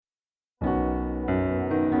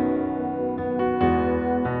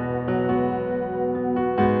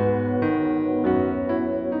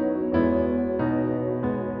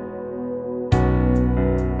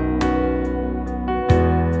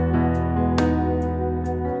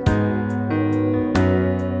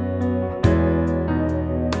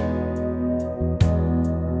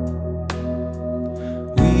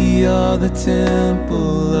are the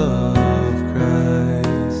temple of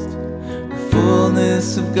Christ. The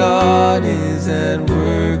fullness of God is at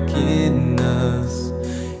work in us.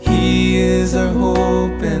 He is our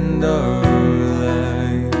hope and our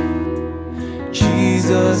life.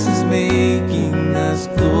 Jesus is making us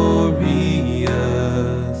glorious.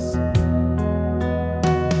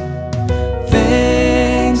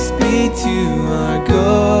 Thanks be to our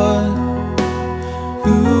God,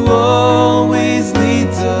 who always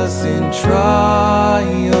leads us in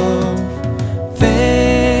triumph.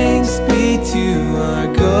 Thanks be to our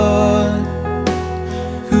God,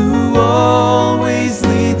 who always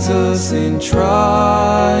leads us in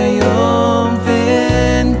triumph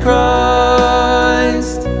in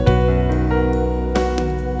Christ.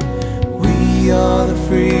 We are the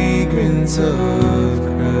fragrance of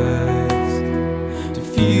Christ,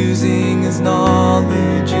 diffusing His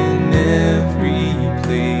knowledge in every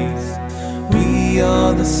place. We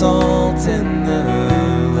are the salt and the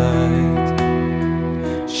light,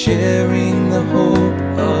 sharing the hope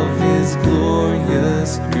of His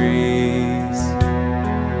glorious grace.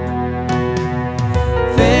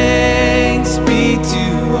 Thanks be to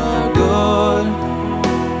our God,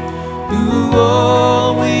 who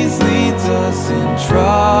always leads us in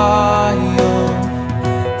triumph.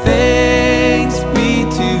 Thanks be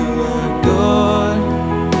to our God,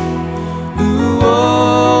 who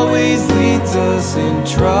always leads us in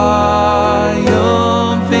triumph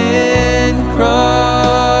in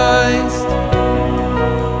Christ.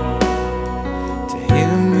 To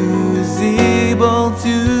Him who is able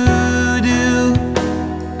to do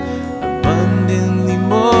abundantly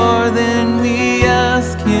more than we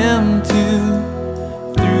ask Him to,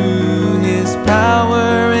 through His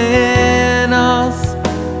power in us,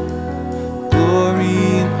 glory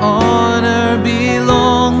and honor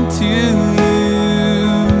belong to You.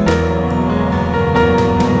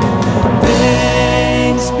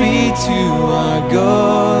 Thanks be to our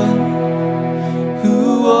God, who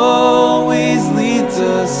always leads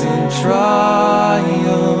us in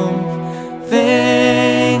triumph.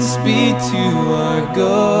 Thanks be to our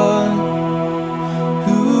God,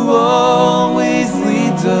 who always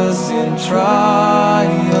leads us in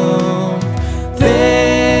triumph.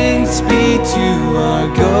 Thanks be to our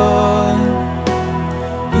God,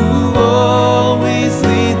 who always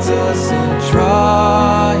leads us in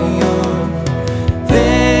triumph.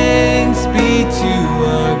 Thanks be to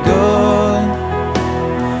our God,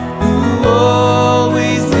 who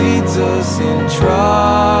always leads us in triumph.